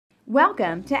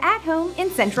Welcome to At Home in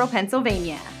Central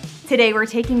Pennsylvania. Today we're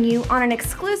taking you on an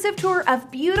exclusive tour of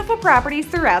beautiful properties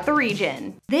throughout the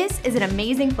region. This is an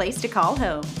amazing place to call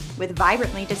home, with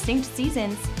vibrantly distinct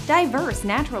seasons, diverse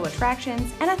natural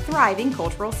attractions, and a thriving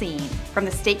cultural scene. From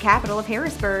the state capital of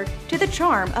Harrisburg to the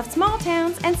charm of small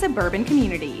towns and suburban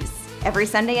communities. Every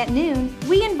Sunday at noon,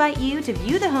 we invite you to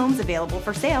view the homes available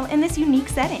for sale in this unique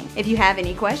setting. If you have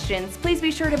any questions, please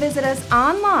be sure to visit us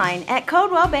online at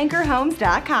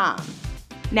coldwellbankerhomes.com.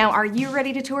 Now, are you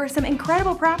ready to tour some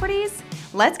incredible properties?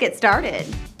 Let's get started.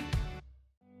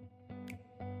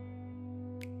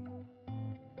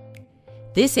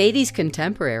 This 80s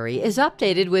contemporary is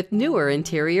updated with newer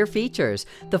interior features.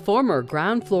 The former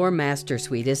ground floor master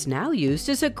suite is now used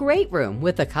as a great room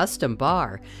with a custom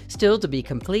bar. Still to be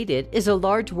completed is a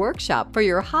large workshop for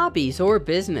your hobbies or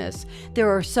business.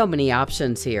 There are so many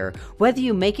options here, whether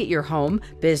you make it your home,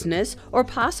 business, or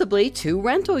possibly 2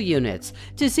 rental units.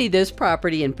 To see this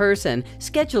property in person,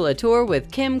 schedule a tour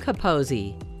with Kim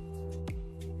Capozzi.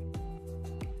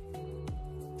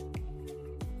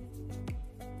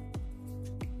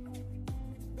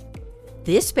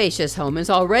 This spacious home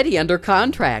is already under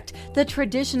contract. The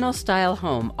traditional style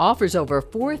home offers over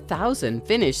 4,000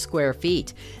 finished square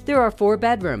feet. There are 4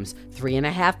 bedrooms,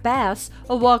 3.5 baths,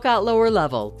 a walkout lower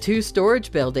level, 2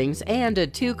 storage buildings, and a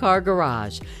 2-car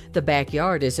garage. The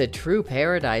backyard is a true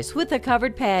paradise with a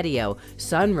covered patio,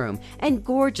 sunroom, and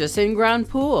gorgeous in-ground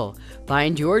pool.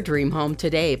 Find your dream home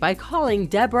today by calling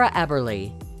Deborah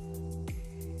Eberly.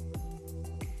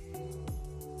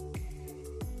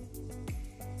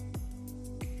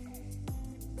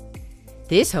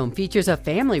 This home features a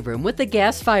family room with a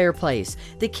gas fireplace.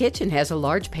 The kitchen has a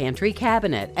large pantry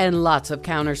cabinet and lots of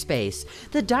counter space.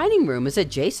 The dining room is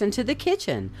adjacent to the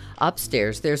kitchen.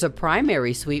 Upstairs, there's a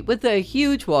primary suite with a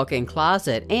huge walk-in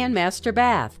closet and master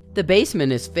bath. The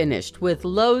basement is finished with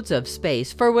loads of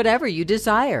space for whatever you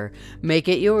desire. Make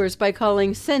it yours by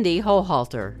calling Cindy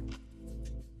Hohalter.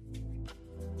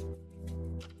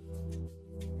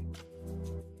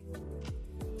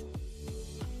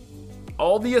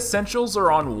 All the essentials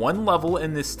are on one level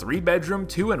in this 3-bedroom,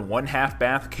 2.5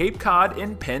 bath Cape Cod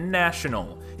in Penn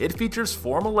National. It features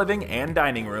formal living and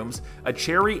dining rooms, a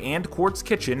cherry and quartz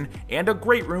kitchen, and a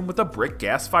great room with a brick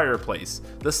gas fireplace.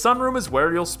 The sunroom is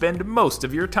where you'll spend most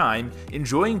of your time,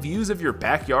 enjoying views of your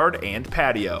backyard and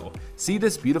patio. See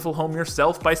this beautiful home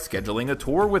yourself by scheduling a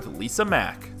tour with Lisa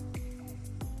Mack.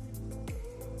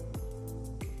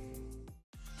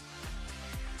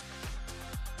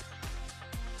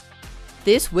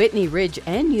 This Whitney Ridge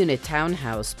N-unit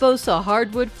townhouse boasts a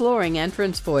hardwood flooring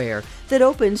entrance foyer that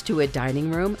opens to a dining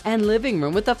room and living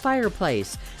room with a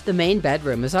fireplace. The main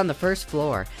bedroom is on the first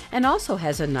floor and also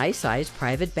has a nice-sized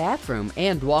private bathroom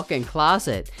and walk-in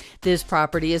closet. This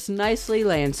property is nicely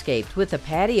landscaped with a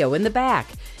patio in the back.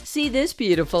 See this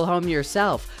beautiful home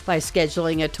yourself by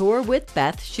scheduling a tour with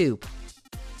Beth Shoup.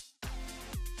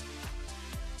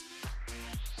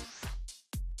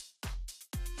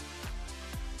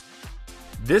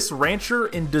 This rancher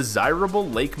in desirable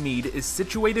Lake Mead is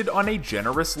situated on a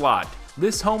generous lot.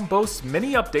 This home boasts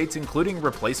many updates including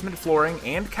replacement flooring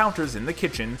and counters in the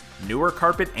kitchen, newer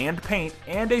carpet and paint,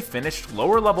 and a finished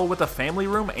lower level with a family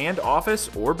room and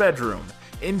office or bedroom.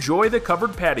 Enjoy the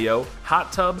covered patio,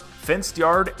 hot tub, fenced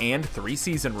yard, and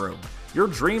 3-season room. Your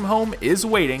dream home is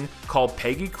waiting. Call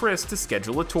Peggy Chris to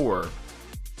schedule a tour.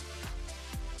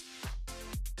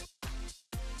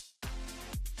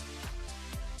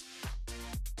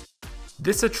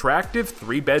 This attractive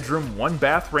 3-bedroom,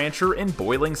 1-bath rancher in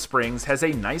Boiling Springs has a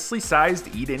nicely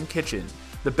sized eat-in kitchen.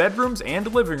 The bedrooms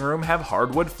and living room have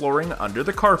hardwood flooring under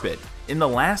the carpet. In the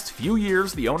last few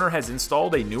years, the owner has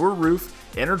installed a newer roof,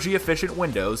 energy-efficient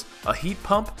windows, a heat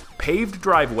pump, paved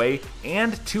driveway,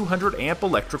 and 200-amp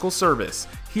electrical service.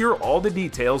 Hear all the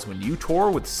details when you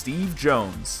tour with Steve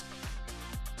Jones.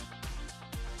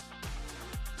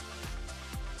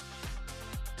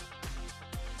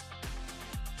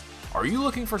 Are you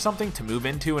looking for something to move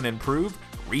into and improve,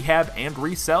 rehab and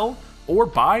resell, or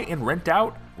buy and rent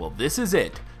out? Well, this is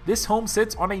it. This home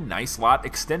sits on a nice lot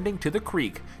extending to the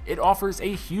creek. It offers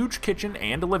a huge kitchen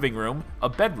and living room, a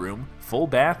bedroom, full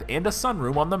bath, and a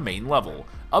sunroom on the main level.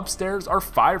 Upstairs are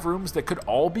 5 rooms that could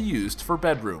all be used for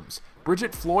bedrooms.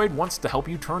 Bridget Floyd wants to help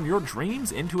you turn your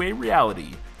dreams into a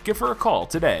reality. Give her a call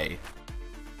today.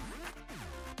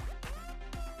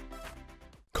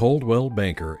 Coldwell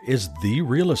Banker is the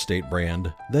real estate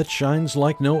brand that shines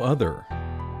like no other.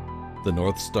 The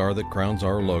North Star that crowns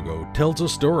our logo tells a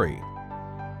story.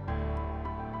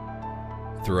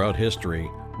 Throughout history,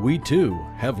 we too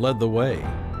have led the way.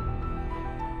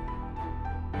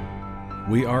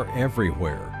 We are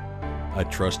everywhere, a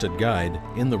trusted guide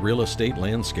in the real estate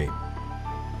landscape.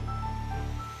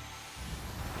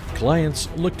 Clients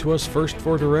look to us first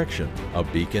for direction, a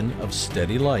beacon of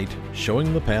steady light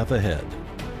showing the path ahead.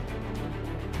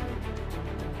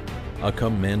 A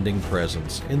commanding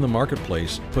presence in the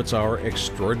marketplace puts our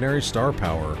extraordinary star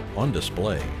power on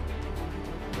display.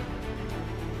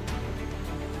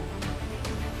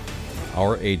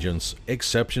 Our agents,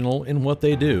 exceptional in what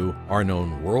they do, are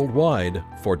known worldwide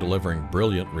for delivering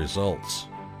brilliant results.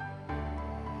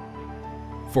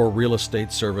 For real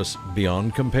estate service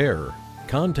beyond compare,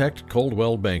 contact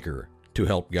Coldwell Banker to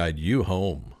help guide you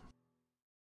home.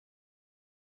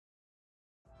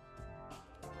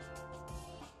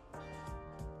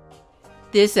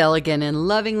 This elegant and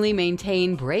lovingly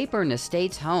maintained Brayburn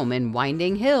Estates home in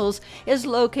Winding Hills is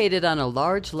located on a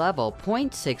large level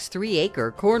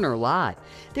 0.63-acre corner lot.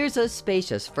 There's a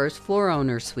spacious first floor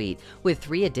owner suite with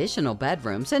 3 additional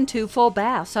bedrooms and 2 full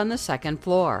baths on the second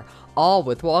floor, all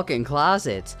with walk-in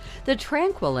closets. The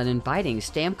tranquil and inviting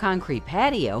stamped concrete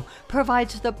patio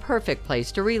provides the perfect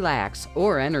place to relax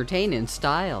or entertain in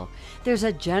style. There's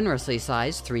a generously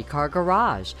sized 3-car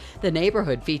garage. The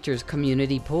neighborhood features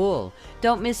community pool.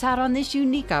 Don't miss out on this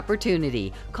unique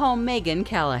opportunity. Call Megan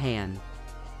Callahan.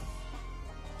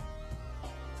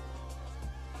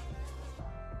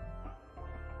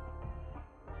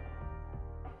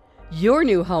 Your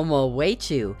new home will await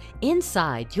you.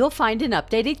 Inside, you'll find an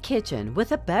updated kitchen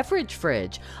with a beverage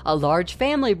fridge, a large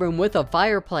family room with a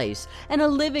fireplace, and a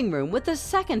living room with a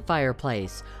second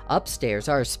fireplace. Upstairs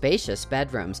are spacious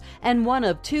bedrooms and one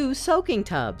of 2 soaking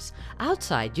tubs.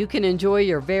 Outside, you can enjoy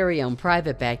your very own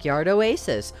private backyard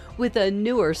oasis with a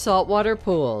newer saltwater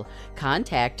pool.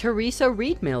 Contact Teresa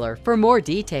Reedmiller for more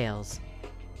details.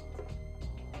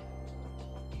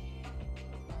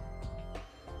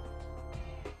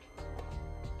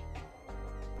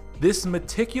 This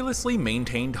meticulously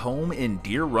maintained home in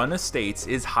Deer Run Estates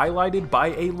is highlighted by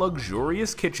a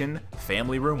luxurious kitchen,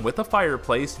 family room with a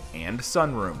fireplace, and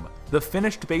sunroom. The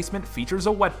finished basement features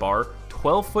a wet bar,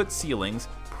 12-foot ceilings,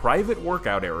 private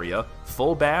workout area,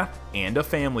 full bath, and a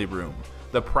family room.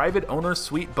 The private owner's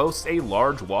suite boasts a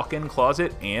large walk-in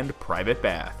closet and private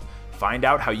bath. Find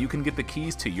out how you can get the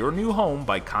keys to your new home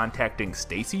by contacting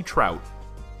Stacy Trout.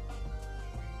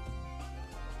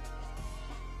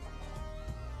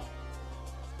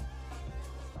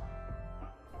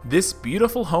 This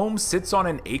beautiful home sits on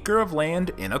an acre of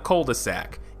land in a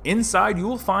cul-de-sac. Inside you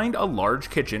will find a large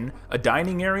kitchen, a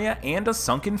dining area, and a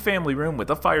sunken family room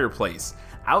with a fireplace.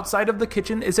 Outside of the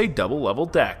kitchen is a double-level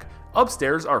deck.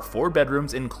 Upstairs are 4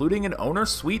 bedrooms including an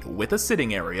owner's suite with a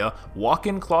sitting area,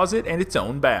 walk-in closet, and its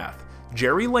own bath.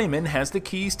 Jerry Lehman has the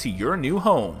keys to your new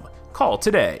home. Call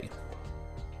today.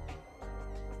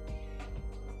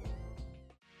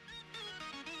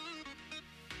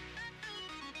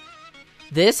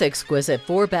 This exquisite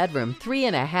 4-bedroom,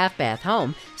 3.5-bath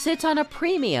home sits on a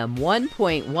premium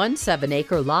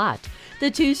 1.17-acre lot. The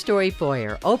 2-story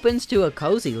foyer opens to a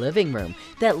cozy living room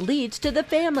that leads to the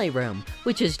family room,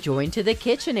 which is joined to the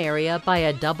kitchen area by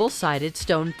a double-sided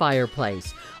stone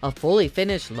fireplace. A fully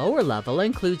finished lower level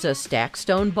includes a stacked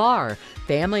stone bar,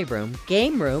 family room,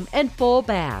 game room, and full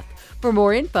bath. For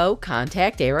more info,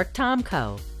 contact Eric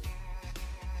Tomko.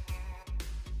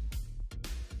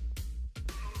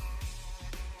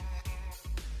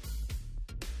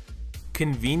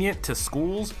 Convenient to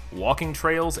schools, walking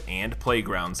trails, and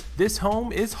playgrounds, this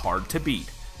home is hard to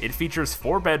beat. It features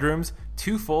 4 bedrooms,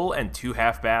 2 full and 2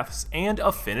 half baths, and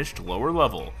a finished lower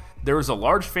level. There is a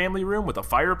large family room with a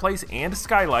fireplace and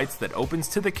skylights that opens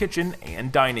to the kitchen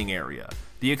and dining area.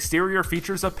 The exterior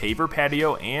features a paver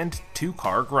patio and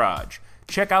 2-car garage.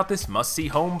 Check out this must-see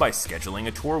home by scheduling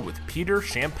a tour with Peter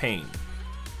Champagne.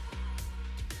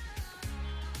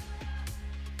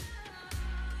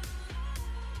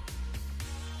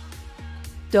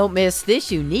 Don't miss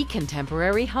this unique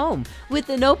contemporary home with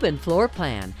an open floor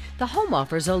plan. The home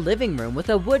offers a living room with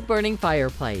a wood-burning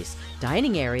fireplace,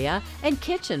 dining area, and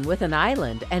kitchen with an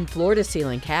island and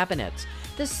floor-to-ceiling cabinets.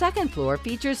 The second floor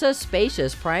features a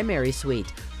spacious primary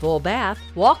suite, full bath,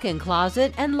 walk-in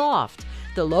closet, and loft.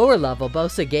 The lower level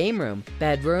boasts a game room,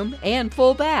 bedroom, and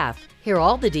full bath. Hear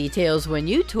all the details when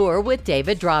you tour with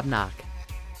David Drobnock.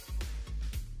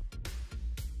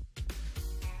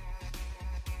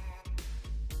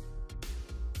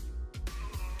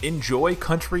 Enjoy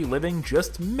country living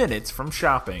just minutes from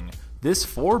shopping. This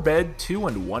 4-bed, 2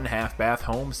 and 1/2 bath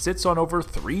home sits on over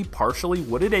 3 partially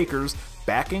wooded acres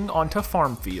backing onto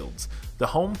farm fields. The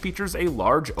home features a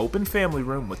large open family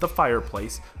room with a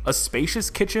fireplace, a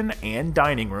spacious kitchen and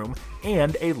dining room,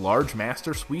 and a large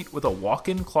master suite with a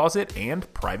walk-in closet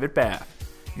and private bath.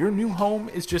 your new home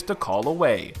is just a call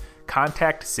away.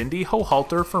 Contact Cindy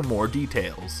Hohalter for more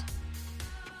details.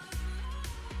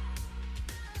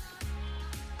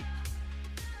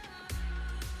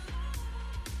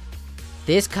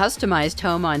 This customized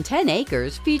home on 10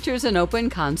 acres features an open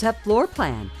concept floor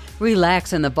plan.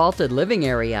 Relax in the vaulted living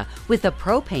area with a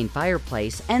propane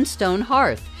fireplace and stone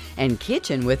hearth, and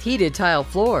kitchen with heated tile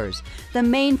floors. The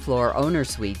main floor owner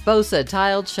suite boasts a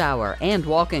tiled shower and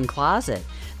walk-in closet.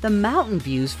 The mountain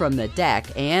views from the deck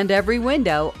and every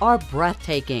window are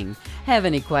breathtaking. Have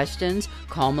any questions?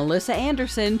 Call Melissa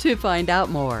Anderson to find out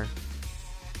more.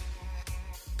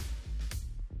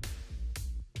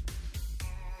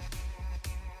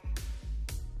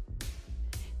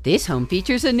 This home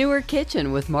features a newer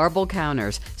kitchen with marble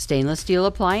counters, stainless steel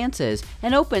appliances,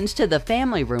 and opens to the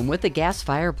family room with a gas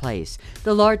fireplace.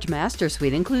 The large master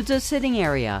suite includes a sitting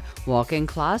area, walk-in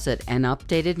closet, and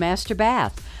updated master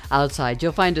bath. Outside,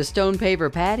 you'll find a stone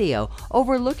paver patio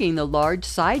overlooking the large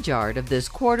side yard of this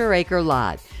quarter-acre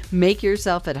lot. Make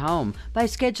yourself at home by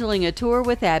scheduling a tour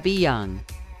with Abby Young.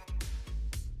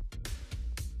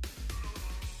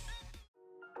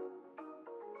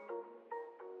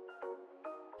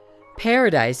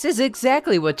 Paradise is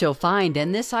exactly what you'll find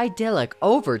in this idyllic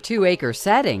over 2-acre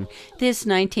setting. This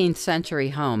 19th century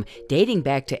home, dating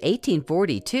back to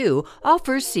 1842,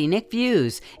 offers scenic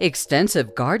views,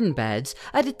 extensive garden beds,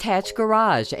 a detached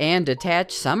garage, and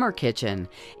attached summer kitchen.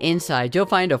 Inside, you'll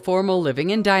find a formal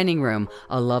living and dining room,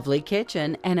 a lovely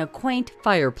kitchen, and a quaint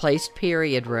fireplace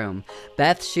period room.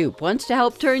 Beth Shoup wants to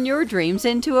help turn your dreams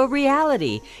into a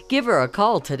reality. Give her a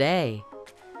call today.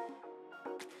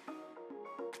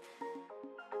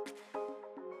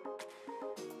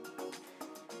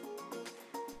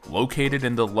 Located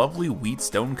in the lovely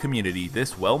Wheatstone community,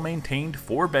 this well-maintained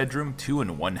 4-bedroom,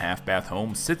 2.5 bath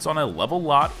home sits on a level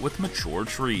lot with mature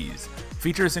trees.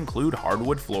 Features include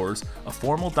hardwood floors, a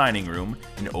formal dining room,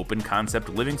 an open concept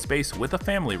living space with a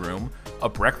family room, a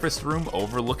breakfast room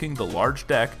overlooking the large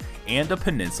deck, and a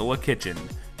peninsula kitchen.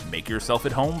 Make yourself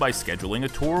at home by scheduling a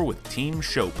tour with Team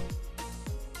Shoup.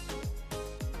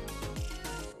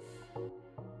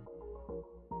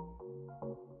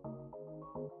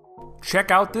 Check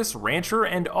out this rancher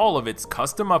and all of its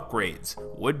custom upgrades.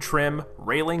 Wood trim,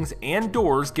 railings, and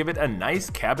doors give it a nice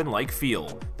cabin-like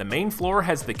feel. The main floor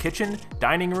has the kitchen,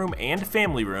 dining room, and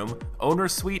family room,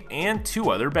 owner's suite, and 2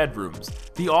 other bedrooms.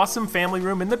 The awesome family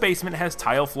room in the basement has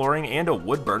tile flooring and a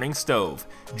wood-burning stove.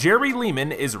 Jerry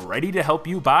Lehman is ready to help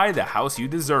you buy the house you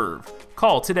deserve.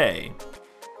 Call today.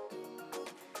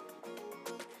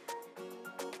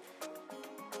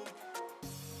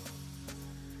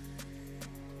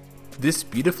 This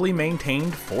beautifully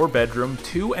maintained 4-bedroom,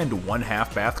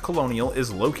 2.5 bath colonial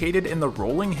is located in the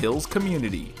Rolling Hills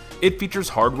community. It features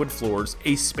hardwood floors,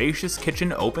 a spacious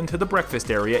kitchen open to the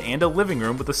breakfast area, and a living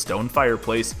room with a stone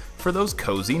fireplace for those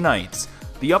cozy nights.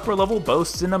 The upper level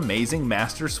boasts an amazing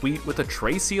master suite with a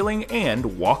tray ceiling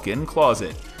and walk-in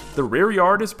closet. The rear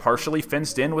yard is partially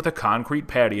fenced in with a concrete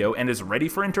patio and is ready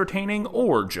for entertaining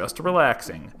or just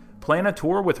relaxing. Plan a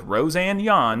tour with Roseanne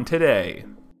Yan today.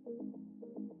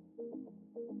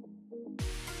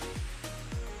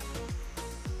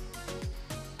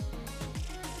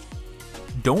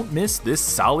 Don't miss this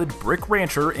solid brick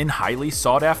rancher in highly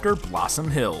sought-after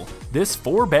Blossom Hill. This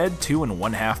 4-bed,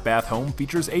 2.5 bath home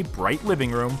features a bright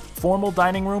living room, formal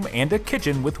dining room, and a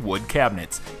kitchen with wood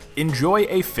cabinets. Enjoy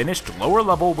a finished lower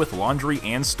level with laundry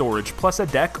and storage, plus a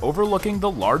deck overlooking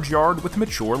the large yard with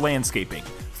mature landscaping.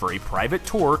 For a private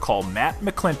tour, call Matt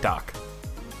McClintock.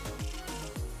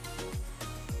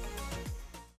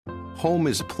 Home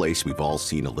is a place we've all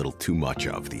seen a little too much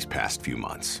of these past few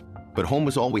months. But home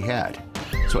was all we had.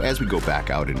 So as we go back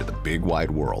out into the big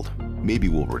wide world, maybe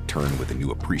we'll return with a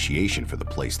new appreciation for the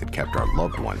place that kept our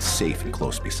loved ones safe and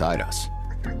close beside us.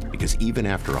 Because even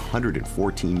after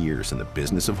 114 years in the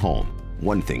business of home,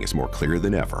 one thing is more clear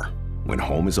than ever. When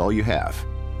home is all you have,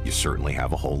 you certainly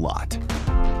have a whole lot.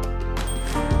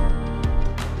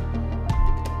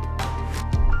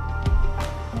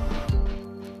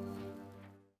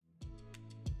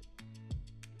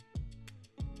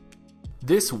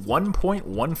 This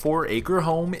 1.14 acre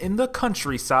home in the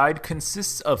countryside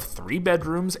consists of 3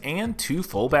 bedrooms and 2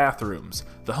 full bathrooms.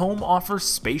 The home offers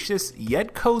spacious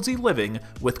yet cozy living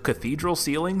with cathedral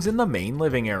ceilings in the main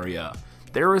living area.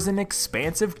 There is an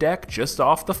expansive deck just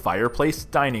off the fireplace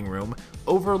dining room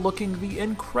overlooking the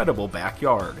incredible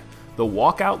backyard. The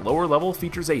walkout lower level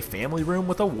features a family room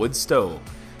with a wood stove.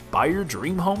 Buy your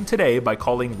dream home today by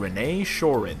calling Renee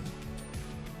Shorin.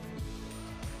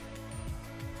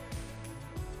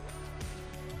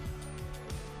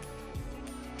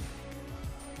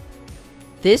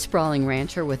 This sprawling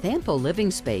rancher with ample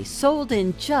living space sold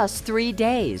in just 3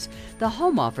 days. The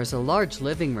home offers a large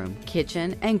living room,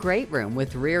 kitchen, and great room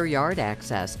with rear yard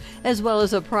access, as well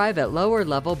as a private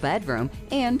lower-level bedroom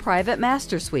and private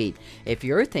master suite. If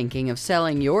you're thinking of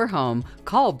selling your home,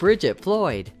 call Bridget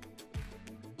Floyd.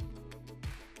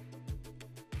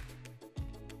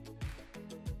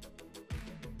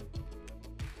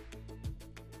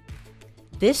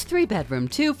 This 3-bedroom,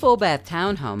 2 full-bath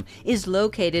townhome is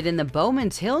located in the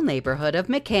Bowman's Hill neighborhood of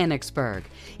Mechanicsburg.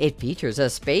 It features a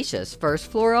spacious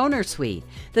first-floor owner suite.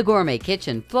 The gourmet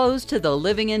kitchen flows to the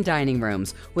living and dining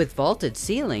rooms, with vaulted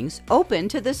ceilings open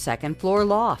to the 2nd-floor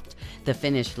loft. The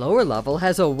finished lower level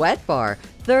has a wet bar,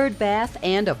 3rd bath,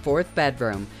 and a 4th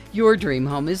bedroom. Your dream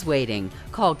home is waiting.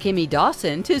 Call Kimmy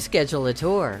Dawson to schedule a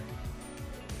tour.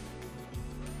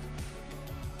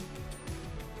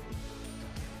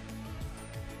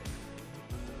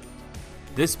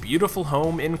 This beautiful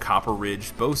home in Copper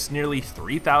Ridge boasts nearly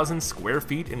 3,000 square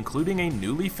feet, including a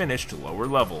newly finished lower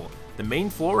level. The main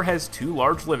floor has 2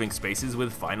 large living spaces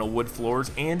with vinyl wood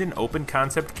floors and an open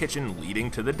concept kitchen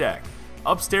leading to the deck.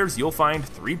 Upstairs you'll find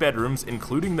 3 bedrooms,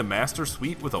 including the master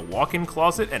suite with a walk-in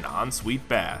closet and ensuite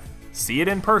bath. See it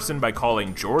in person by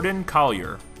calling Jordan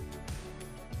Collier.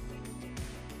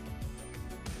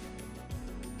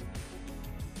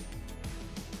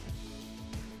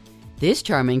 This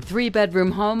charming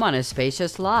 3-bedroom home on a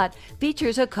spacious lot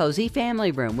features a cozy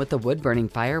family room with a wood-burning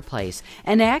fireplace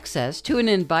and access to an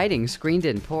inviting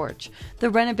screened-in porch. The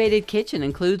renovated kitchen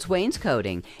includes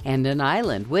wainscoting and an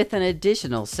island with an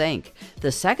additional sink. The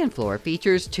 2nd floor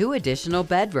features 2 additional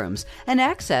bedrooms and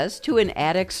access to an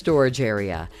attic storage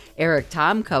area. Eric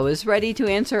Tomko is ready to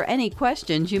answer any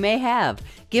questions you may have.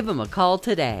 Give him a call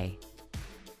today.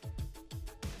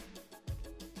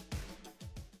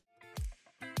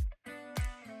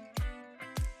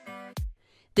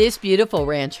 This beautiful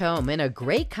ranch home in a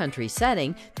great country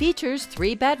setting features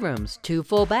 3 bedrooms, 2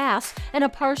 full baths, and a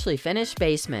partially finished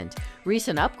basement.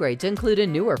 Recent upgrades include a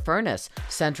newer furnace,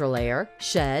 central air,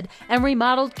 shed, and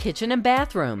remodeled kitchen and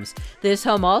bathrooms. This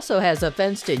home also has a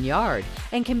fenced-in yard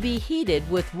and can be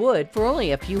heated with wood for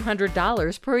only a few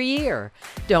 $100s per year.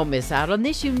 Don't miss out on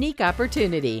this unique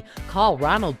opportunity. Call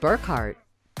Ronald Burkhart.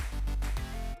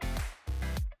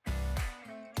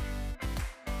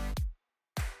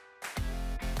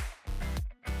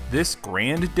 This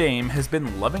Grand Dame has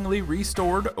been lovingly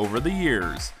restored over the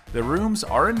years. The rooms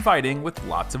are inviting with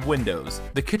lots of windows.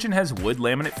 The kitchen has wood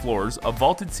laminate floors, a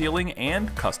vaulted ceiling,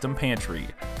 and custom pantry.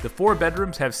 The 4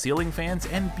 bedrooms have ceiling fans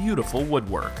and beautiful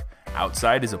woodwork.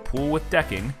 Outside is a pool with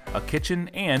decking, a kitchen,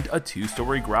 and a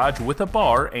 2-story garage with a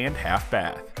bar and half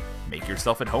bath. Make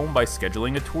yourself at home by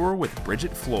scheduling a tour with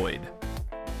Bridget Floyd.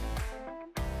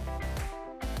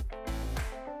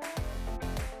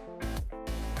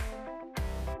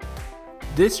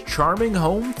 This charming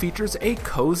home features a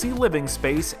cozy living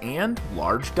space and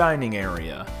large dining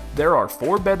area. There are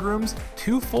 4 bedrooms,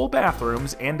 2 full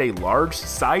bathrooms, and a large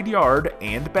side yard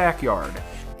and backyard.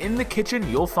 In the kitchen,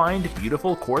 you'll find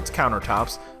beautiful quartz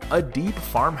countertops, a deep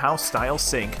farmhouse-style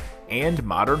sink, and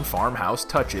modern farmhouse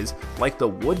touches like the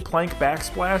wood plank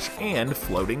backsplash and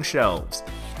floating shelves.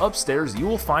 Upstairs, you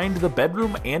will find the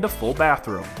bedroom and a full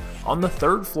bathroom. On the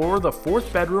 3rd floor, the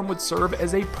 4th bedroom would serve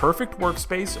as a perfect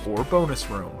workspace or bonus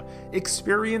room.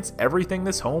 Experience everything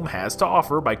this home has to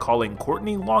offer by calling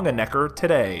Courtney Longenecker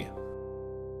today.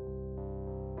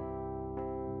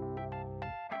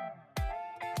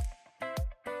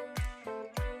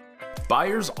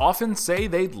 Buyers often say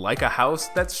they'd like a house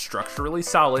that's structurally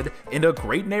solid in a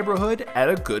great neighborhood at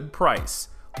a good price.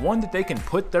 One that they can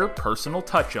put their personal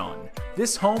touch on.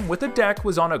 This home with a deck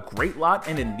was on a great lot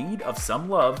and in need of some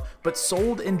love, but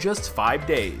sold in just 5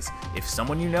 days. If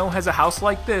someone you know has a house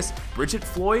like this, Bridget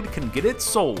Floyd can get it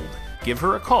sold. Give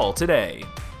her a call today.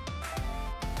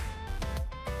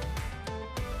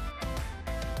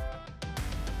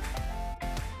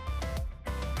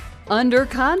 Under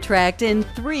contract in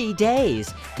 3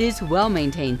 days. This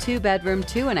well-maintained 2-bedroom,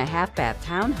 2.5-bath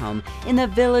townhome in the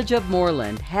village of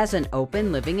Moreland has an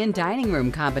open living and dining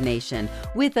room combination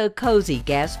with a cozy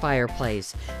gas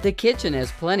fireplace. The kitchen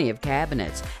has plenty of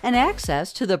cabinets and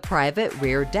access to the private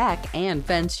rear deck and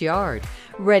fenced yard.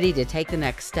 Ready to take the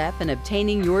next step in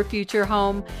obtaining your future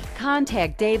home?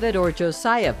 Contact David or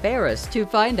Josiah Ferris to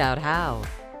find out how.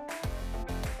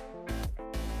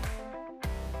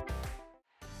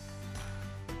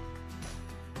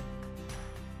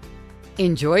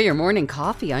 Enjoy your morning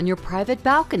coffee on your private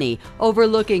balcony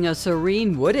overlooking a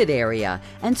serene wooded area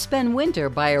and spend winter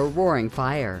by a roaring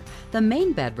fire. The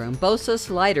main bedroom boasts a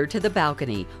slider to the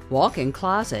balcony, walk-in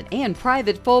closet, and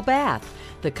private full bath.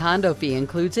 The condo fee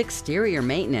includes exterior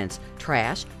maintenance,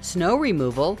 trash, snow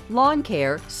removal, lawn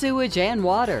care, sewage, and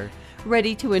water.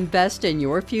 Ready to invest in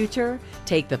your future?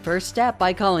 Take the first step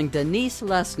by calling Denise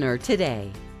Lessner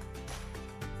today.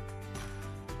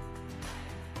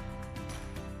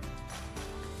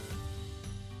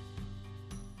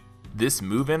 This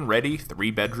move-in ready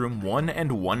 3-bedroom 1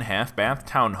 and 1/2 bath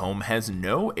townhome has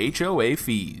no HOA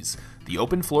fees. The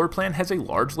open floor plan has a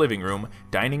large living room,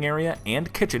 dining area,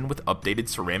 and kitchen with updated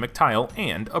ceramic tile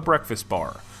and a breakfast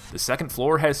bar. The second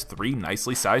floor has 3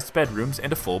 nicely sized bedrooms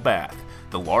and a full bath.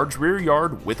 The large rear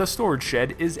yard with a storage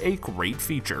shed is a great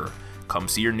feature. Come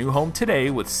see your new home today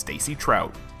with Stacy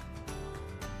Trout.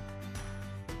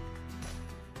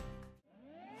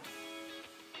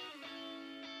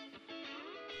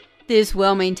 This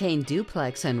well-maintained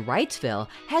duplex in Wrightsville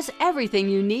has everything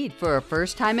you need for a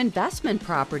first-time investment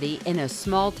property in a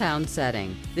small-town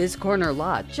setting. This corner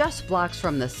lot, just blocks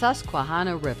from the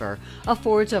Susquehanna River,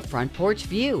 affords a front porch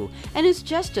view and is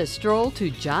just a stroll to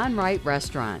John Wright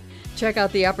Restaurant. Check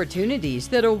out the opportunities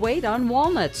that await on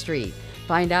Walnut Street.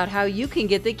 Find out how you can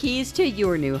get the keys to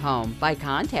your new home by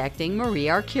contacting Marie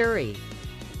Arcuri.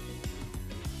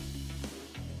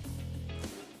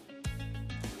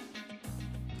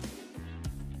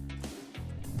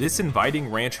 This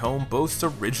inviting ranch home boasts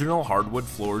original hardwood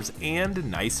floors and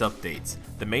nice updates.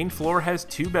 The main floor has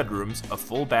 2 bedrooms, a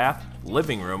full bath,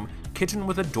 living room, kitchen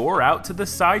with a door out to the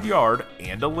side yard,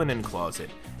 and a linen closet.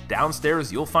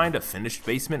 Downstairs you'll find a finished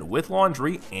basement with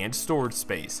laundry and storage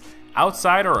space.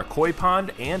 Outside are a koi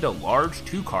pond and a large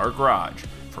 2-car garage.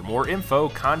 For more info,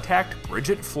 contact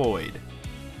Bridget Floyd.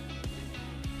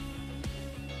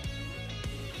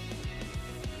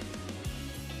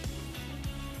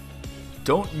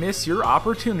 Don't miss your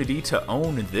opportunity to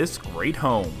own this great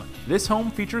home. This home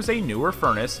features a newer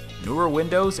furnace, newer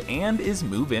windows, and is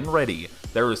move-in ready.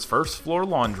 There is first floor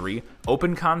laundry,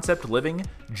 open concept living,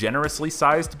 generously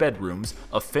sized bedrooms,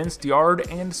 a fenced yard,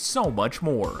 and so much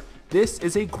more. This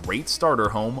is a great starter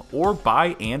home or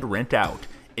buy and rent out.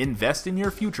 Invest in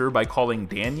your future by calling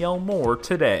Danielle Moore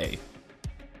today.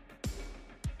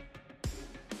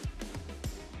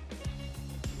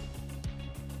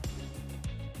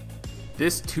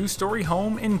 This 2-story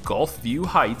home in Gulfview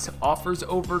Heights offers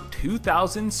over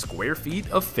 2,000 square feet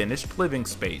of finished living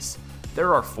space.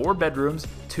 There are 4 bedrooms,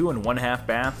 2 and 1/2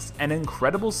 baths, and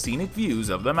incredible scenic views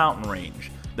of the mountain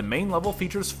range. The main level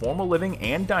features formal living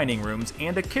and dining rooms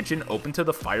and a kitchen open to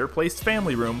the fireplace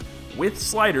family room with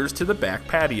sliders to the back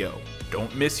patio.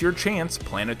 Don't miss your chance.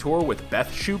 Plan a tour with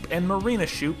Beth Shoup and Marina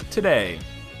Shoup today.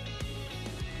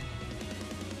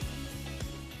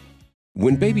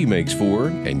 When baby makes 4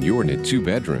 and you're in a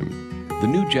 2-bedroom, the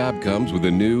new job comes with a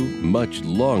new, much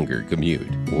longer commute,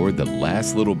 or the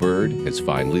last little bird has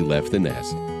finally left the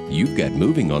nest. You've got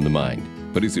moving on the mind,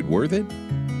 but is it worth it?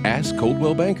 Ask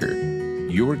Coldwell Banker.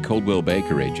 Your Coldwell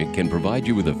Banker agent can provide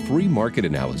you with a free market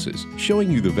analysis showing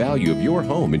you the value of your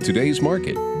home in today's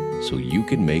market, so you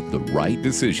can make the right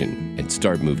decision and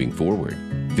start moving forward.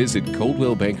 Visit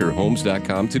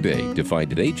ColdwellBankerHomes.com today to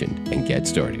find an agent and get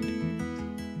started.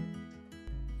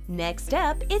 Next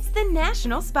up, it's the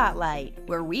National Spotlight,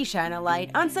 where we shine a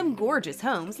light on some gorgeous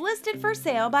homes listed for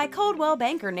sale by Coldwell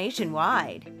Banker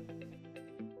nationwide.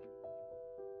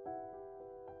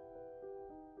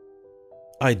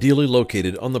 Ideally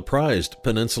located on the prized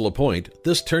Peninsula Point,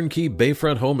 this turnkey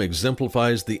bayfront home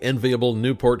exemplifies the enviable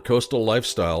Newport coastal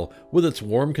lifestyle with its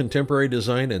warm contemporary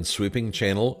design and sweeping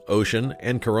channel, ocean,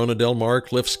 and Corona del Mar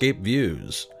cliffscape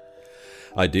views.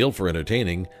 Ideal for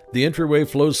entertaining, the entryway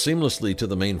flows seamlessly to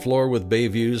the main floor with bay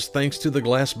views thanks to the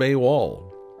glass bay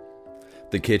wall.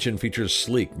 The kitchen features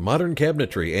sleek, modern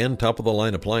cabinetry and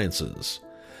top-of-the-line appliances.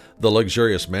 The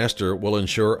luxurious master will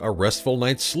ensure a restful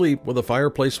night's sleep with a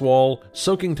fireplace wall,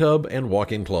 soaking tub, and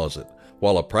walk-in closet,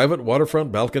 while a private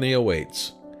waterfront balcony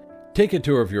awaits. Take a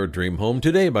tour of your dream home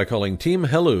today by calling Team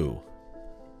Hello.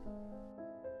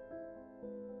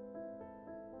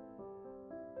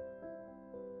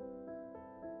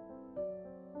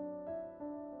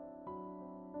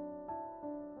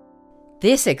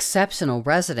 This exceptional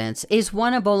residence is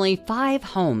one of only 5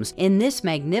 homes in this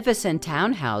magnificent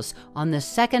townhouse on the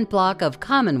second block of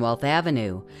Commonwealth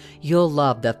Avenue. You'll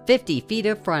love the 50 feet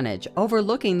of frontage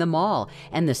overlooking the mall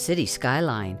and the city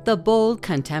skyline, the bold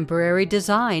contemporary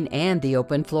design, and the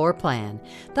open floor plan.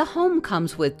 The home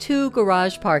comes with 2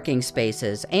 garage parking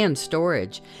spaces and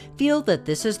storage. Feel that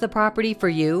this is the property for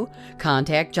you?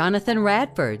 Contact Jonathan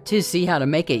Radford to see how to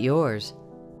make it yours.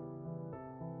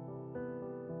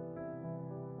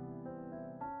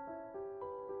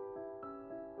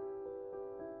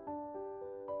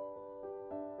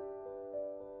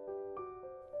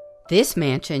 This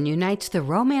mansion unites the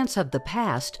romance of the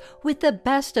past with the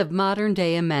best of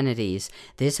modern-day amenities.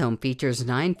 This home features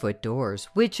 9-foot doors,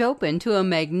 which open to a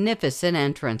magnificent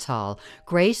entrance hall,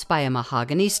 graced by a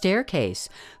mahogany staircase.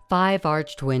 5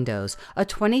 arched windows, a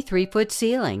 23-foot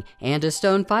ceiling, and a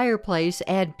stone fireplace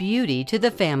add beauty to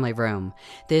the family room.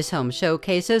 This home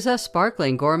showcases a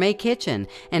sparkling gourmet kitchen,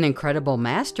 an incredible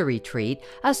master retreat,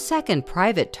 a second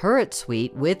private turret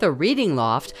suite with a reading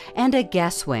loft, and a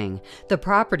guest wing. The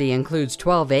property includes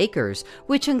 12 acres,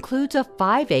 which includes a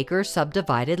 5-acre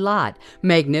subdivided lot,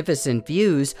 magnificent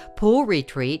views, pool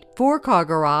retreat, 4-car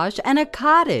garage, and a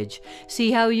cottage.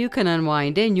 See how you can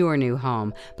unwind in your new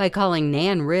home by calling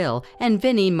Nan Rill and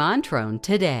Vinnie Montrone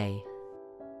today.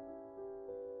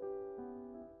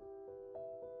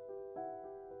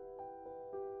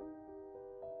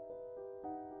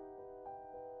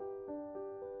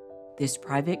 This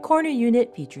private corner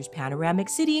unit features panoramic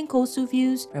city and coastal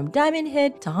views from Diamond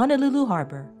Head to Honolulu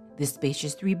Harbor. This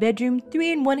spacious 3-bedroom,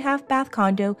 3 and 1/2 bath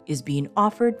condo is being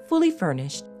offered fully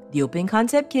furnished. The open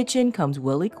concept kitchen comes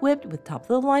well equipped with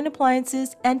top-of-the-line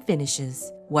appliances and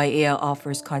finishes. YAL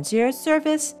offers concierge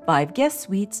service, 5 guest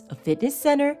suites, a fitness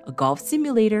center, a golf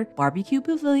simulator, barbecue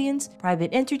pavilions,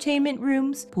 private entertainment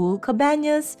rooms, pool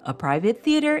cabanas, a private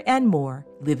theater, and more.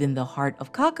 Live in the heart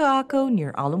of Kaka'ako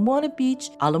near Ala Moana Beach,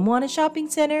 Ala Moana Shopping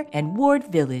Center, and Ward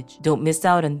Village. Don't miss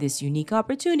out on this unique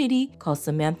opportunity. Call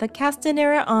Samantha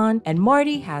Castanera and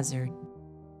Marty Hazard.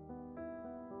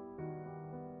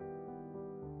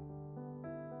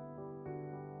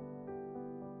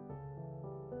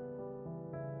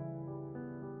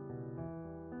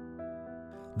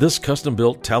 This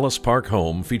custom-built Talus Park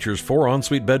home features 4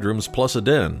 ensuite bedrooms plus a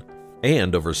den,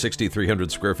 and over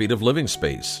 6,300 square feet of living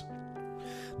space.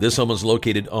 This home is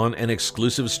located on an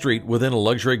exclusive street within a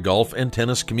luxury golf and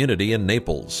tennis community in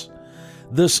Naples.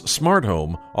 This smart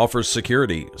home offers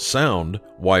security, sound,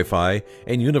 Wi-Fi,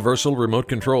 and universal remote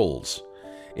controls,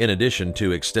 in addition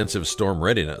to extensive storm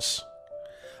readiness.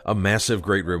 A massive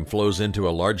great room flows into a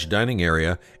large dining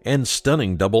area and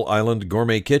stunning double-island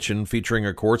gourmet kitchen featuring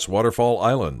a quartz waterfall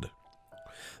island.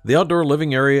 The outdoor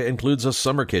living area includes a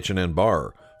summer kitchen and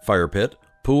bar, fire pit,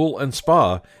 pool and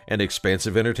spa, and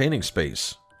expansive entertaining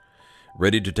space.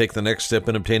 Ready to take the next step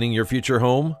in obtaining your future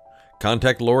home?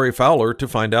 Contact Lori Fowler to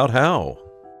find out how.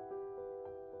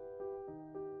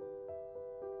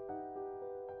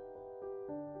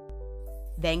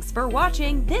 Thanks for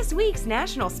watching this week's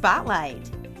National Spotlight.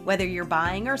 Whether you're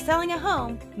buying or selling a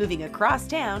home, moving across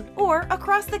town, or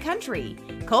across the country,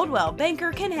 Coldwell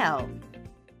Banker can help.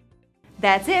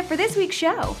 That's it for this week's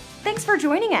show. Thanks for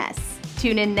joining us.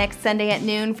 Tune in next Sunday at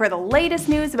noon for the latest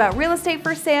news about real estate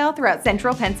for sale throughout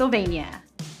central Pennsylvania.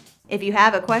 If you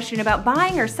have a question about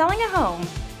buying or selling a home,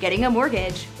 getting a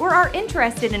mortgage, or are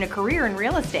interested in a career in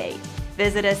real estate,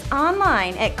 visit us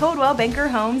online at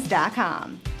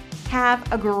coldwellbankerhomes.com.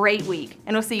 Have a great week,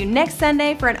 and we'll see you next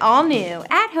Sunday for an all-new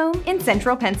At Home in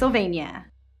Central Pennsylvania.